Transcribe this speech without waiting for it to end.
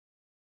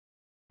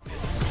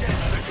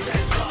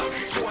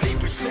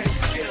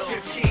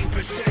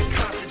100%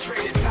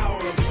 concentrated power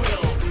of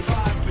will,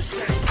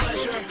 5%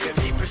 pleasure,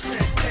 50%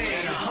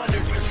 pain,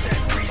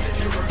 100% reason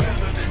to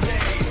remember the name.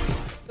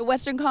 The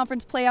Western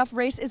Conference playoff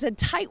race is a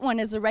tight one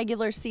as the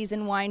regular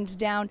season winds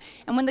down.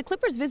 And when the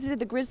Clippers visited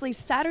the Grizzlies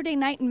Saturday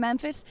night in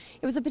Memphis,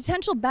 it was a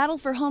potential battle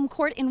for home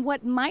court in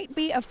what might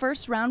be a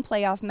first-round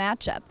playoff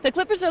matchup. The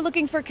Clippers are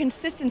looking for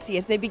consistency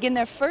as they begin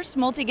their first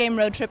multi-game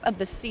road trip of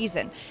the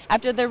season.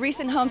 After their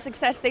recent home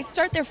success, they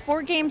start their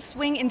 4-game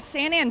swing in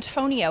San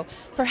Antonio,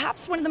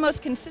 perhaps one of the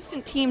most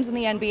consistent teams in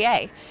the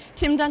NBA.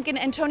 Tim Duncan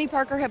and Tony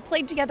Parker have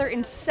played together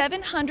in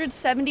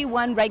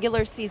 771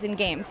 regular season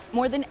games,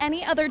 more than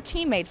any other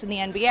teammates in the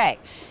NBA.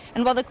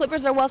 And while the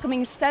Clippers are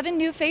welcoming 7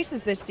 new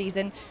faces this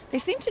season, they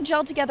seem to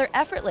gel together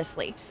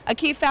effortlessly, a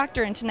key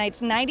factor in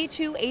tonight's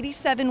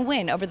 92-87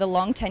 win over the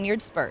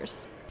long-tenured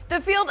Spurs.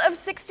 The field of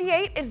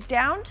 68 is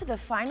down to the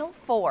final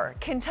 4.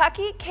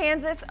 Kentucky,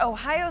 Kansas,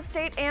 Ohio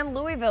State, and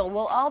Louisville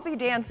will all be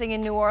dancing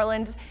in New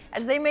Orleans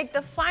as they make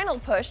the final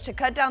push to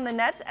cut down the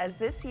nets as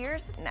this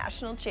year's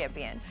national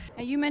champion.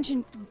 Now, you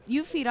mentioned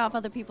you feed off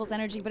other people's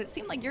energy, but it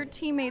seemed like your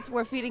teammates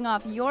were feeding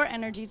off your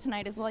energy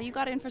tonight as well. You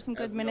got in for some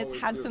good minutes,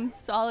 had some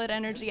solid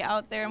energy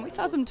out there, and we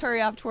saw some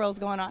Turry-off twirls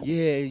going on.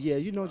 Yeah,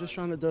 you know, just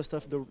trying to dust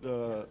off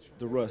the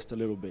rust a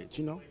little bit,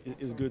 you know.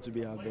 It's good to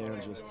be out there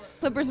and just...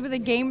 Clippers with a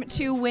Game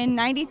 2 win,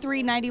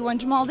 93-91.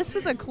 Jamal, this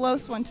was a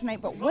close one tonight,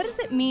 but what does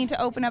it mean to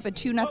open up a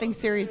 2-0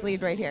 series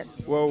lead right here?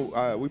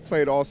 Well, we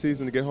played all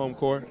season to get home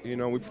court. You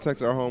know, we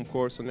protected our home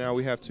court, so now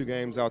we have 2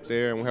 games out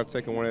there, and we have to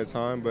take it one at a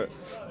time. But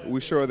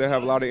we're sure they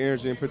have a lot of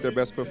energy and put their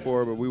best foot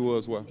forward, but we will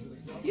as well.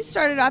 You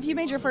started off, you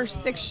made your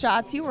first 6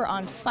 shots. You were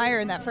on fire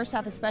in that first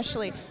half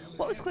especially.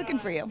 What was clicking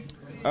for you?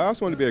 I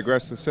also wanted to be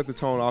aggressive, set the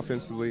tone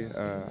offensively.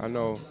 I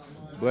know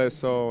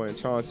Bledsoe and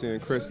Chauncey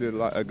and Chris did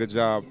a good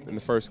job in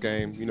the first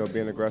game, you know,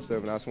 being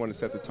aggressive, and I just wanted to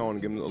set the tone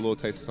and give them a little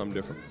taste of something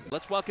different.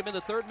 Let's welcome in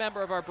the 3rd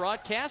member of our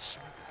broadcast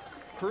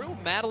crew,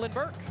 Madelyn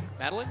Burke.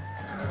 Madelyn?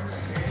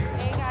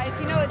 Hey guys,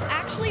 you know, it's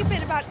actually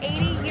been about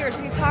 80 years,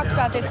 we've talked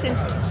about this, since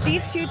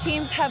these 2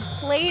 teams have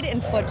played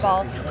in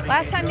football.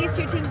 Last time these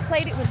 2 teams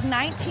played, it was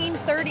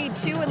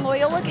 1932, and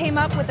Loyola came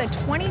up with a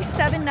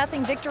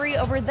 27-0 victory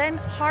over then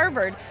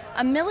Harvard,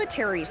 a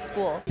military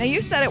school. Now,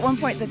 you said at one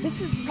point that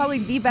this is probably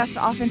the best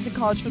offense in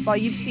college football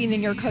you've seen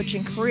in your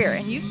coaching career,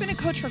 and you've been a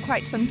coach for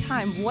quite some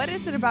time. What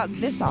is it about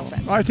this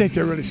offense? I think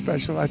they're really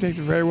special. I think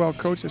they're very well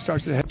coached. It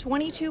starts with the head.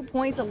 22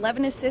 points,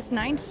 11 assists,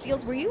 9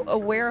 steals. Were you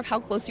aware of how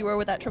close you were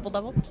with that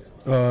triple-double?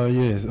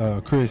 Yes,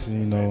 Chris, you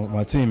know,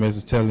 my teammates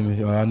was telling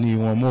me I need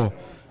one more.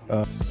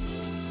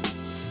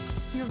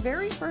 Your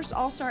very first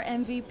All-Star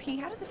MVP,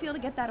 how does it feel to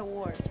get that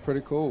award? It's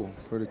pretty cool,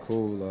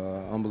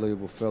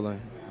 unbelievable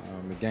feeling.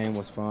 The game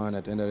was fun.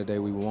 At the end of the day,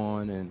 we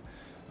won, and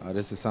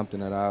this is something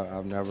that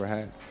I've never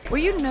had. Were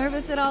you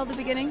nervous at all at the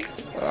beginning?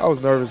 I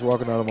was nervous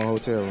walking out of my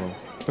hotel room.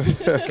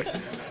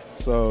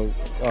 So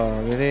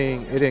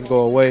it didn't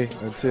go away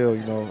until,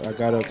 you know, I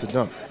got up to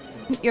dunk.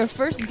 Your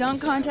first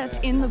dunk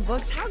contest in the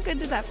books. How good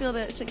does that feel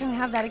to kind of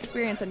have that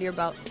experience under your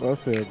belt? Well, I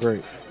feel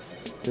great.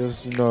 It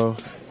was, you know,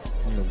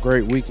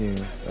 great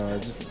weekend.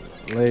 Just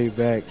laid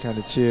back, kind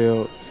of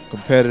chilled,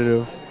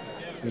 competitive.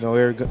 You know,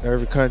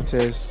 every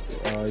contest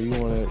you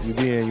want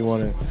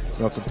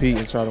to compete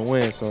and try to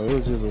win. So it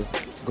was just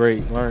a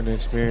great learning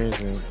experience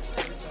and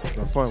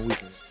a fun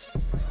weekend.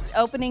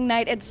 Opening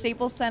night at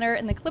Staples Center,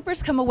 and the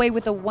Clippers come away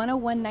with a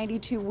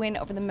 101-92 win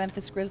over the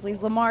Memphis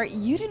Grizzlies. Lamar,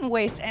 you didn't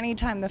waste any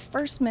time. The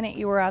first minute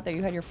you were out there,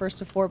 you had your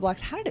first of 4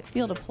 blocks. How did it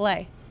feel to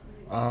play?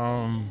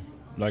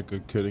 Like a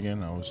kid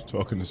again. I was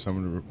talking to some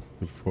of the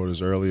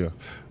reporters earlier,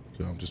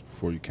 just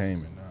before you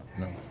came, and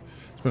you know,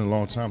 it's been a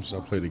long time since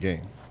I played a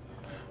game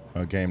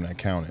that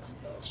counted.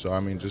 So I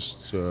mean,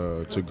 just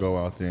to go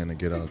out there and to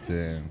get out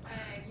there and,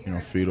 you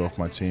know, feed off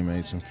my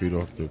teammates and feed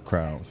off the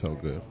crowd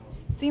felt good.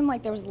 It seemed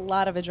like there was a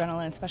lot of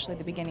adrenaline, especially at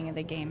the beginning of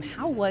the game.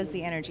 How was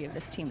the energy of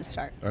this team to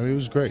start? I mean, it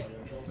was great.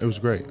 It was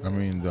great. I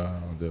mean,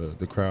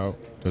 the crowd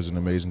does an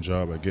amazing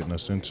job at getting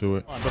us into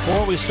it.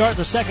 Before we start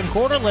the 2nd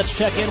quarter, let's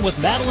check in with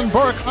Madelyn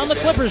Burke on the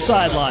Clippers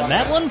sideline.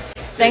 Madelyn?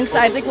 Thanks,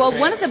 Isaac. Well,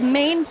 one of the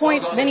main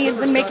points Vinny has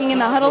been making in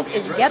the huddles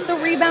is get the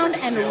rebound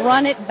and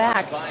run it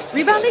back.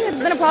 Rebounding has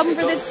been a problem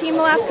for this team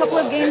the last couple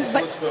of games,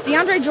 but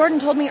DeAndre Jordan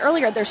told me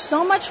earlier there's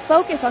so much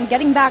focus on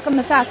getting back on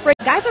the fast break.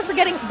 Guys are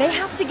forgetting they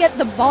have to get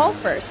the ball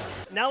first.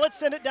 Now let's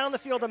send it down the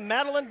field to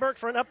Madelyn Burke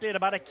for an update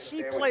about a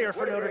key player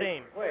for Notre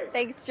Dame.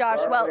 Thanks, Josh.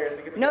 Well,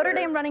 Notre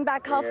Dame running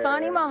back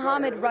Khalfani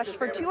Muhammad rushed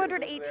for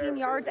 218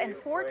 yards and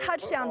 4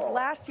 touchdowns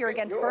last year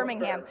against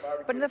Birmingham.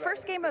 But in the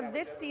first game of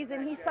this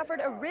season, he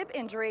suffered a rib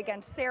injury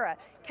against Sarah.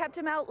 Kept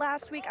him out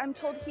last week. I'm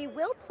told he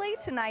will play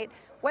tonight.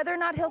 Whether or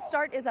not he'll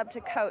start is up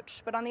to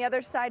coach. But on the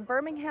other side,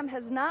 Birmingham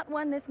has not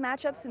won this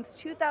matchup since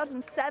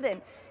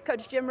 2007.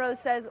 Coach Jim Rose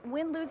says,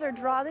 win, lose, or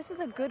draw, this is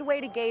a good way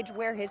to gauge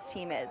where his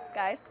team is.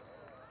 Guys?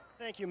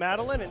 Thank you,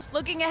 Madelyn. And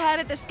Looking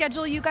ahead at the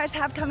schedule you guys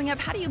have coming up,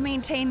 how do you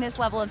maintain this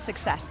level of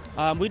success?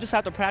 We just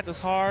have to practice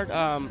hard.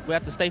 We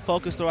have to stay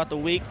focused throughout the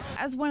week.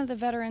 As one of the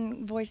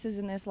veteran voices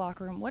in this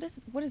locker room, what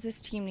does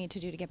this team need to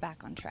do to get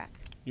back on track?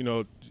 You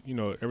know,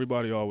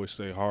 everybody always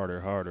say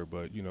harder,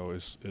 but you know,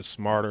 it's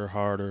smarter,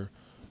 harder.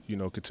 You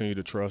know, continue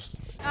to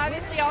trust.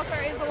 Obviously,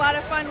 All-Star is a lot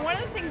of fun. One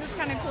of the things that's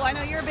kind of cool, I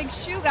know you're a big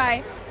shoe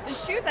guy. The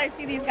shoes I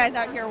see these guys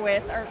out here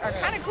with are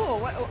kind of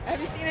cool. Have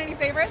you seen any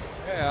favorites?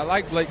 Yeah, I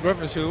like Blake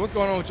Griffin's shoes. What's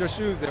going on with your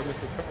shoes there,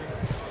 Mr. Griffin?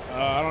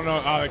 I don't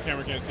know. Oh, the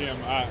camera can't see them.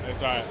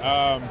 It's all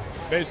right.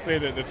 Basically,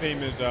 the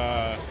theme is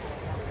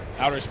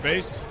outer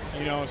space.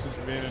 You know, since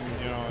we're being in,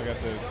 you know, I got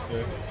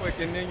the Quick,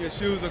 and then your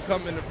shoes will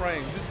come in the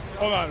frame.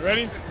 Hold on,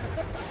 ready?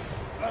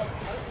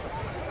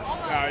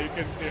 No, you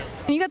couldn't see them.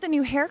 You got the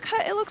new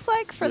haircut, it looks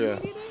like, for the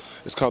media day?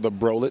 It's called the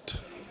brolet.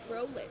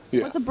 Brolet.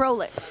 Yeah. What's a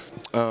brolet?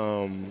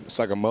 It's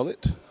like a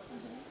mullet,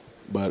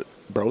 but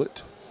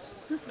brolet.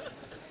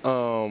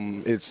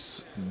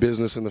 It's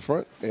business in the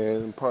front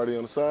and party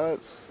on the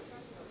sides.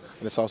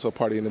 And it's also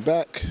party in the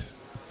back.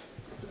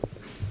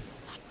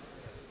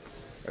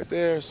 Right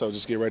there. So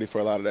just get ready for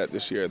a lot of that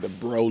this year. The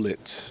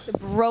brolet. The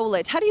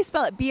brolet. How do you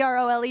spell it?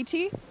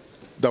 B-R-O-L-E-T?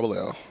 Double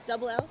L.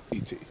 Double L?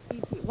 E-T.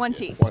 E-T. One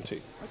T. One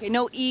T. Okay,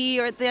 no E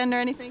or at the end or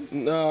anything?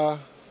 Nah.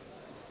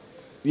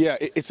 Yeah,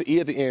 it's an E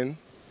at the end.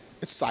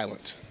 It's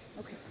silent.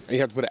 Okay. And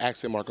you have to put an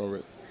accent mark over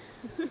it.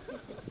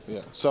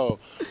 Yeah. So,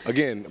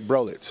 again,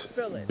 brolet.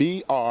 Brolet.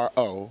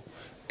 B-R-O-L-L-E-T-E.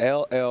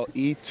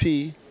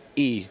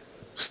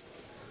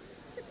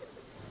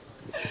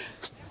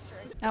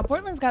 Now,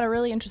 Portland's got a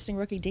really interesting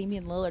rookie,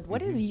 Damian Lillard.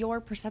 What is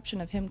your perception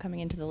of him coming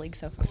into the league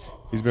so far?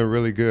 He's been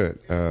really good.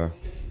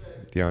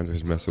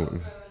 DeAndre's messing with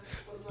me.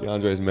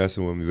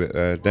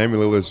 But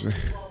Damian Lillard's.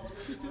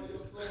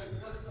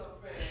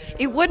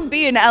 It wouldn't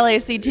be an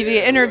LAC TV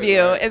interview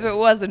if it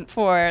wasn't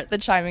for the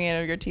chiming in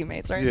of your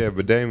teammates, right? Yeah,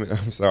 but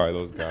I'm sorry,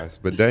 those guys.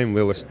 But Dame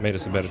Lillard made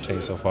us a better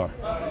team so far.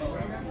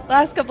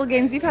 Last couple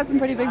games, you've had some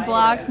pretty big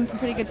blocks and some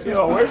pretty good scores.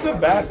 Yo, where's the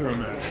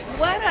bathroom at?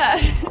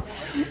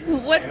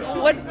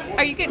 What's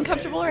are you getting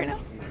comfortable right now?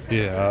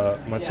 Yeah,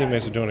 my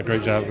teammates are doing a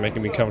great job of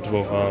making me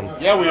comfortable.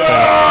 Yeah, we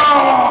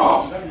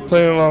are.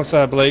 Playing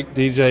alongside Blake,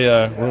 DJ,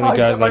 Rooney,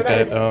 guys like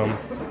that.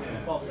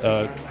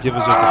 Give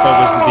us just the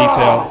focus, the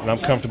detail, and I'm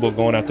comfortable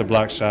going after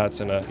block shots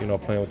and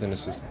playing within the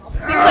system.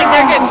 Seems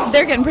like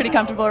they're getting pretty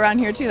comfortable around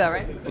here too, though,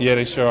 right? Yeah,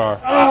 they sure are.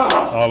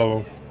 All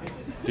of them.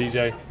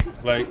 DJ,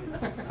 Blake,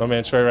 my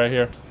man Trey right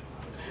here.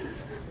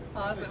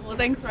 Awesome. Well,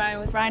 thanks, Ryan.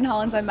 With Ryan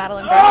Hollins, I'm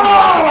Madelyn Burke, and you're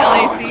watching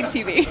LAC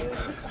TV.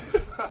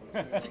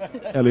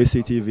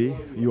 LAC TV.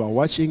 You are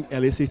watching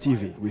LAC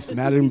TV with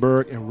Madelyn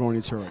Burke and Ronnie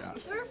Torreira.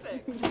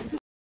 Perfect.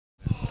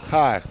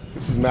 Hi,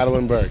 this is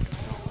Madelyn Burke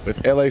with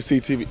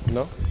LAC TV.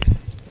 No?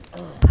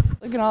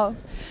 Look at all.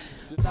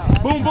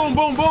 Boom, boom,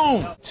 boom,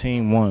 boom.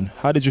 Team won.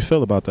 How did you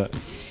feel about that?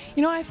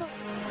 You know, I felt